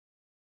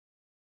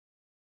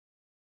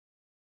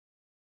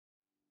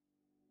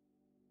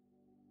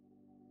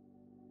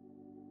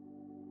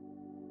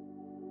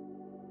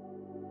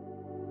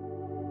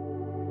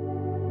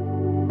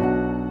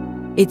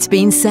It's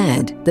been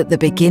said that the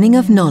beginning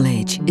of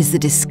knowledge is the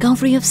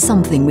discovery of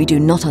something we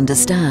do not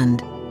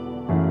understand,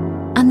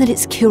 and that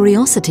it's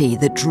curiosity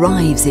that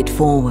drives it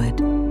forward.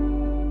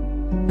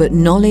 But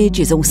knowledge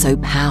is also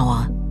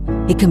power.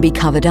 It can be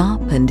covered up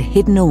and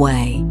hidden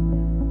away.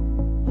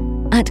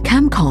 At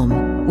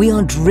Qamcom, we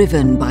are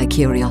driven by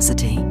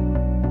curiosity,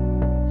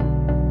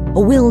 a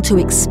will to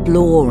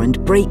explore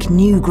and break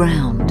new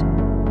ground.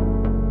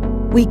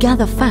 We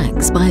gather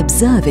facts by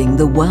observing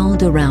the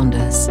world around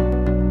us,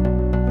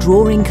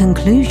 drawing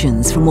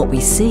conclusions from what we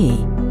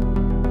see,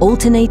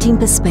 alternating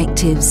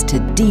perspectives to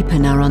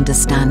deepen our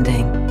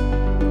understanding,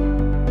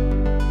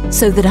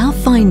 so that our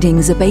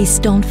findings are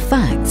based on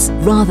facts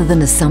rather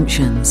than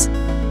assumptions.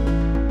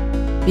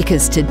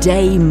 Because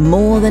today,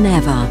 more than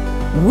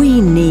ever, we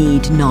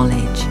need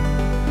knowledge.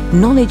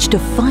 Knowledge to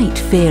fight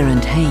fear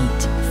and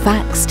hate,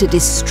 facts to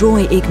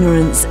destroy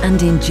ignorance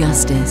and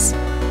injustice,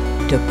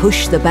 to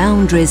push the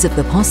boundaries of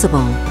the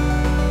possible.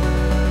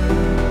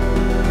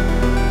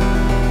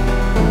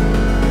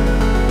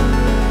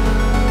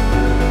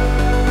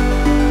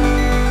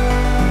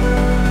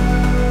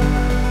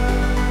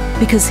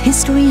 Because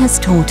history has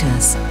taught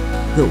us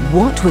that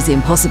what was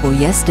impossible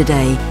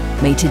yesterday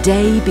may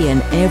today be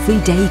an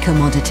everyday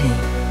commodity.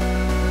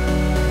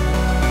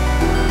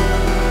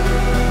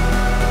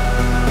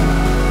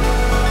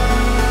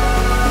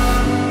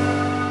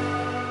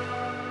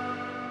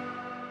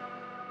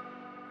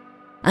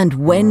 And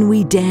when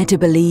we dare to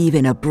believe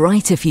in a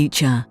brighter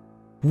future,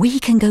 we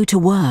can go to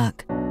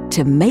work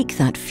to make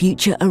that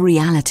future a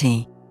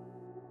reality.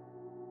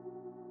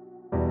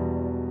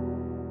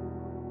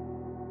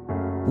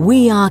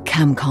 We are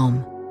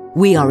Qamcom.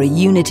 We are a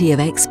unity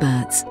of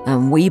experts,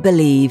 and we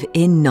believe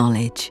in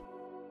knowledge.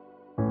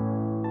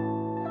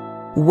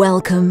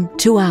 Welcome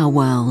to our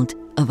world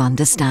of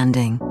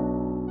understanding.